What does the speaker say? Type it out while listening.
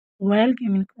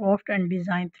Welcome in Craft and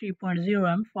Design 3.0.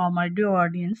 I'm for my dear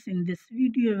audience. In this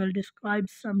video, I will describe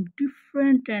some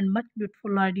different and much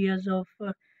beautiful ideas of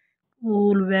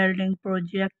cool welding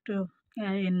project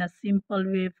in a simple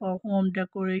way for home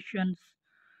decorations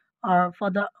or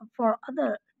for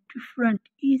other different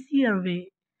easier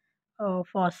way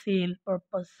for sale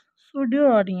purpose. So,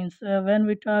 dear audience, when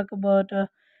we talk about a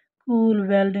cool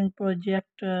welding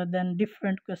project, then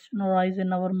different question arise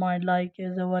in our mind like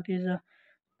is what is a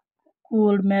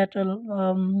cool metal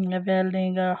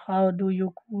welding, or how do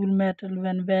you cool metal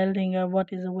when welding, or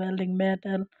what is a welding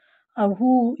metal, or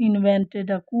who invented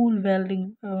a cool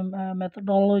welding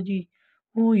methodology,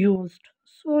 who used.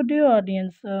 So dear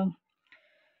audience,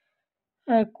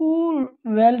 cool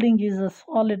welding is a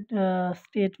solid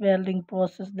state welding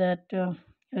process that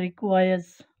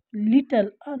requires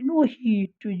little or no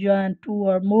heat to join two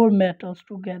or more metals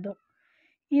together.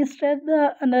 Instead,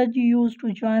 the energy used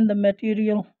to join the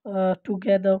material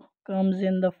together comes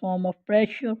in the form of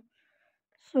pressure.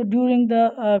 So, during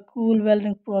the cool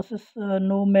welding process,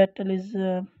 no metal is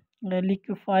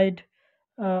liquefied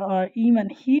or even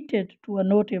heated to a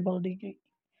notable degree.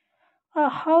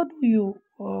 How do you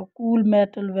cool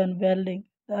metal when welding?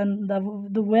 And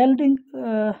the welding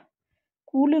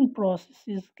cooling process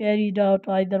is carried out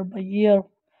either by air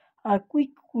or quick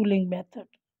cooling method.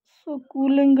 So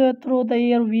cooling through the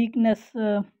air weakness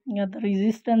the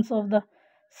resistance of the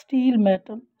steel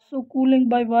metal. So cooling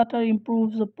by water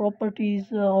improves the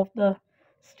properties of the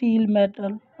steel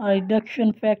metal. A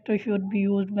reduction factor should be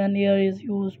used when air is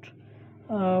used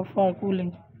for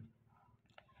cooling.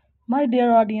 My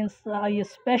dear audience, I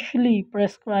especially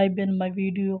prescribe in my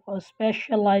video for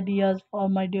special ideas for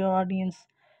my dear audience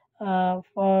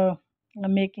for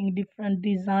making different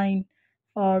design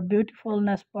for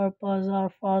beautifulness purpose or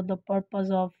for the purpose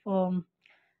of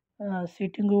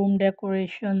sitting room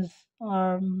decorations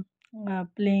or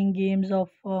playing games of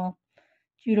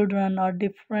children or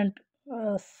different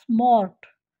smart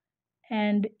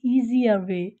and easier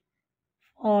way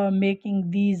for making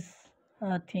these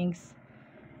things.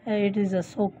 It is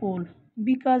so cool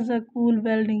because cool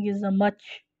welding is a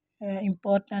much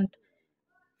important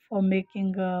for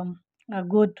making a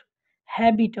good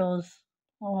habits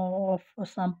of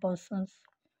some persons.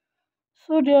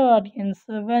 So, dear audience,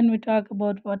 when we talk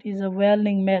about what is a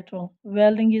welding metal,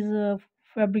 welding is a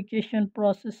fabrication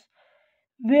process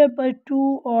whereby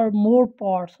two or more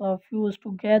parts are fused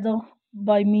together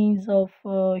by means of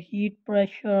heat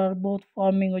pressure, both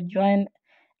forming a joint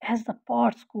as the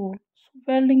parts cool. So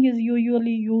welding is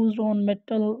usually used on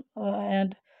metal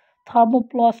and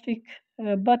thermoplastic,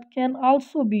 but can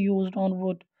also be used on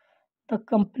wood. The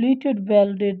completed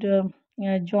welded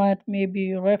joint may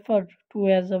be referred to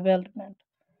as a weldment.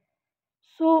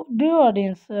 So, dear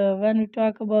audience, when we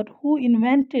talk about who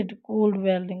invented cold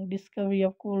welding, discovery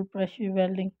of cold pressure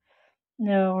welding,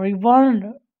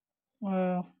 Reverend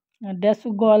uh,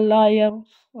 Desugaliers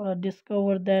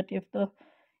discovered that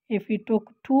if we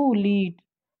took two lead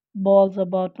balls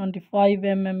about 25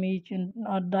 each in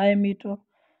diameter,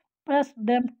 pressed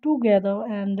them together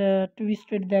and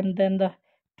twisted them, then the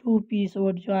two pieces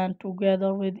would join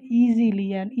together with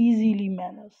easily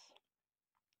manners.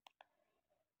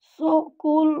 So,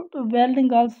 cool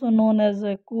welding, also known as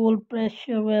a cool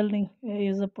pressure welding,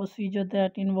 is a procedure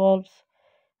that involves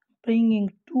bringing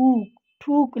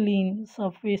two clean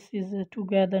surfaces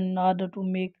together in order to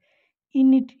make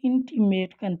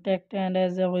intimate contact and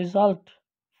as a result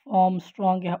form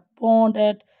strong bond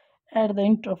at the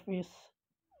interface.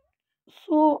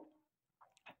 So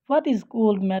what is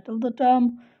cold metal? The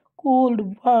term cold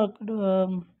worked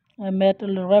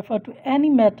metal refer to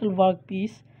any metal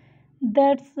workpiece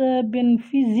that's been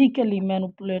physically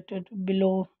manipulated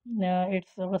below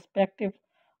its respective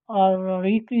or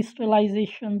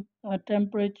recrystallization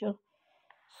temperature.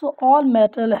 So all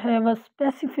metal have a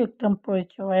specific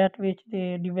temperature at which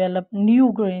they develop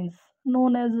new grains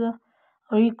known as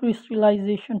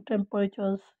recrystallization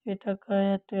temperatures. It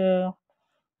occur at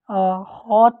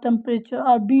hot temperature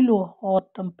or below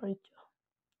hot temperature.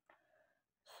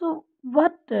 So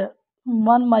what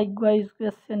one my guys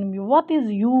question me, what is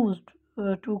used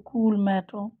to cool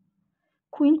metal?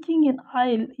 Quenching in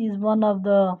oil is one of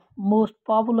the most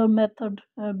popular method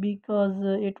because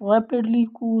it rapidly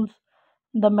cools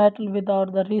the metal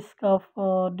without the risk of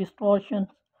distortion.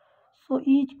 So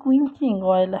each quenching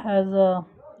oil has a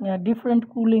different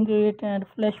cooling rate and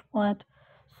flash point.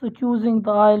 So choosing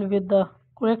the oil with the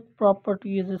correct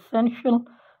property is essential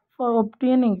for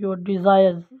obtaining your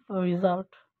desired result.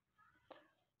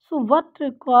 So, what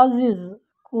causes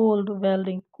cold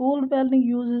welding? Cold welding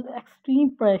uses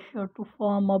extreme pressure to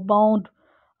form a bond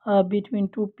between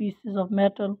two pieces of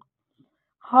metal.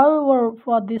 However,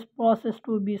 for this process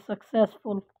to be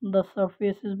successful, the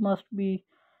surfaces must be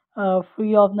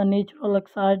free of the natural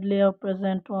oxide layer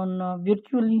present on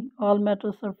virtually all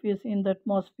metal surface in the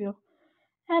atmosphere.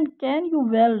 And can you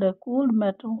weld a cooled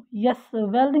metal? Yes,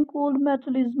 welding cooled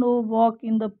metal is no walk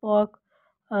in the park.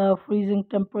 Freezing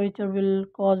temperature will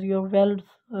cause your welds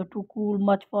to cool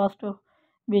much faster,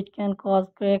 which can cause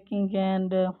cracking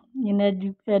and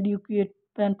inadequate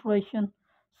penetration.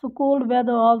 So, cold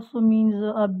weather also means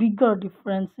a bigger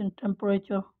difference in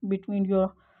temperature between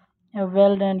your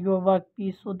weld and your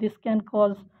workpiece. So, this can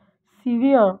cause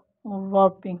severe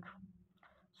warping.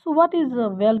 So, what is a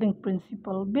welding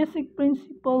principle? Basic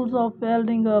principles of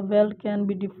welding: a weld can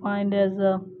be defined as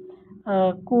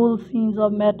cool seams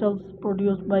of metals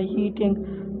produced by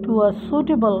heating to a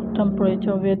suitable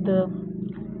temperature with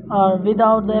or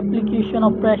without the application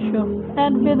of pressure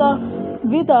and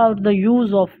without the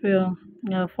use of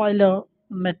filler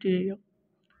material.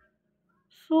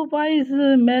 So, why is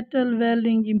metal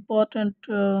welding important?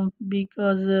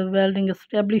 Because welding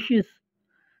establishes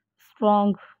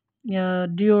strong,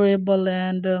 durable,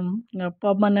 and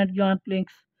permanent joint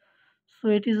links. So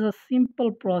it is a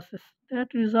simple process that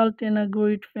results in a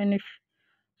great finish.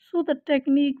 So the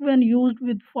technique, when used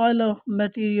with filler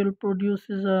material,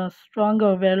 produces a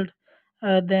stronger weld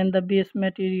than the base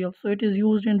material. So it is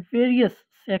used in various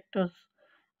sectors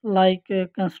like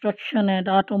construction and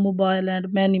automobile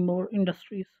and many more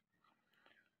industries.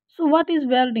 So, what is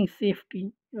welding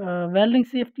safety? Welding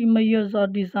safety measures are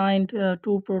designed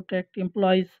to protect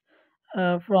employees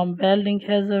from welding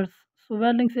hazards. So,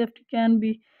 welding safety can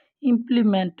be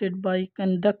implemented by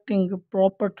conducting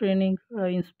proper training,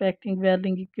 inspecting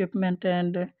welding equipment,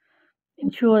 and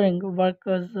ensuring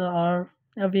workers are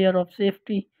aware of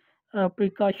safety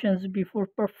precautions before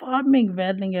performing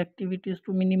welding activities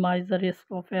to minimize the risk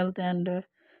of health and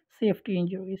safety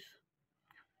injuries.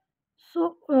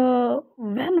 So,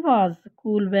 when was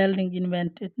cool welding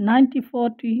invented?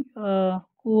 1940,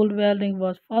 cool welding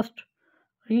was first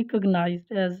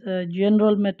recognized as a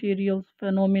general materials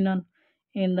phenomenon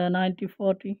in the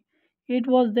 1940. It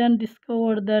was then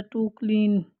discovered that two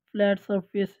clean, flat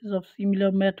surfaces of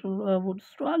similar metal would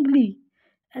strongly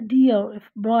adhere if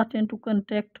brought into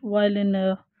contact while in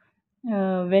a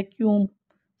vacuum.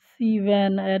 See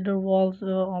when adder walls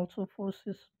also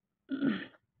forces.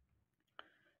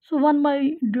 So one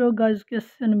my dear guys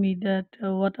question me that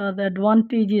what are the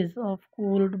advantages of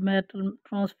cold metal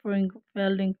transferring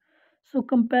welding. So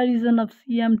comparison of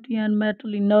CMT and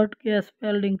metal inert gas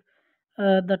welding,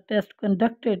 the test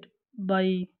conducted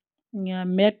by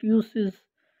Mac uses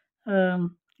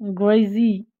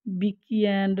Gracie, Bicky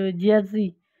and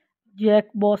Jazzy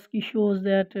Jack Bosky shows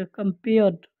that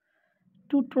compared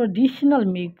to traditional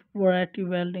MIG variety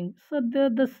welding. So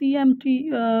the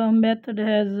CMT method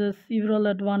has several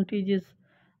advantages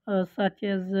such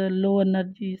as low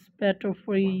energy, spatter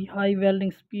free, high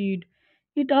welding speed.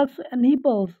 It also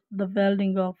enables the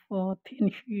welding of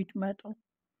thin sheet metal.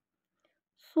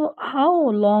 So how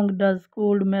long does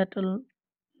cold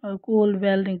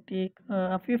welding take?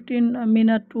 A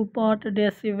 15-minute two-part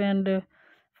adhesive and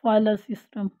filer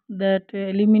system that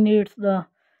eliminates the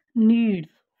needs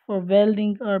for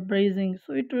welding or brazing.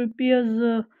 So it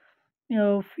repairs,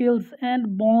 fills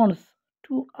and bonds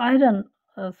to iron,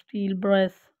 steel,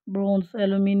 brass, bronze,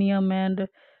 aluminium, and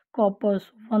copper.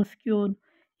 So once cured,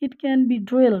 it can be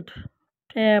drilled,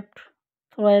 tapped,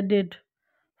 threaded,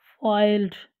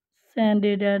 filed,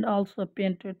 sanded, and also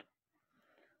painted.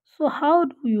 So how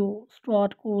do you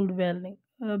start cold welding?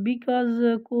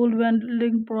 Because cold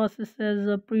welding process is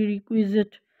a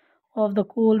prerequisite of the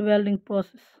cold welding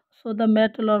process. So the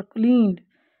metal are cleaned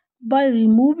by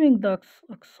removing the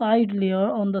oxide layer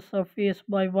on the surface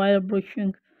by wire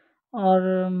brushing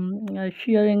or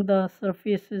shearing the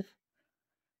surfaces.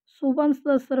 So once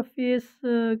the surface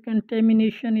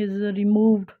contamination is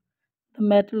removed, the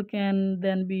metal can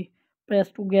then be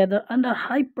pressed together under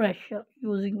high pressure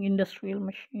using industrial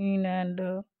machine and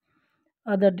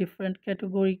other different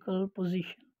categorical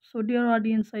position. So dear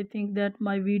audience, I think that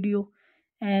my video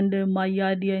and my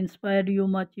idea inspired you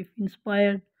much. If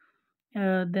inspired,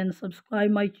 then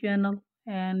subscribe my channel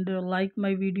and like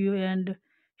my video and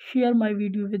share my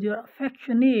video with your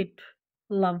affectionate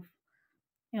love.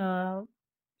 uh,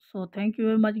 so thank you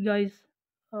very much guys,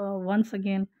 once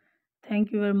again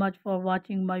thank you very much for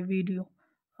watching my video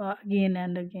again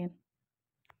and again.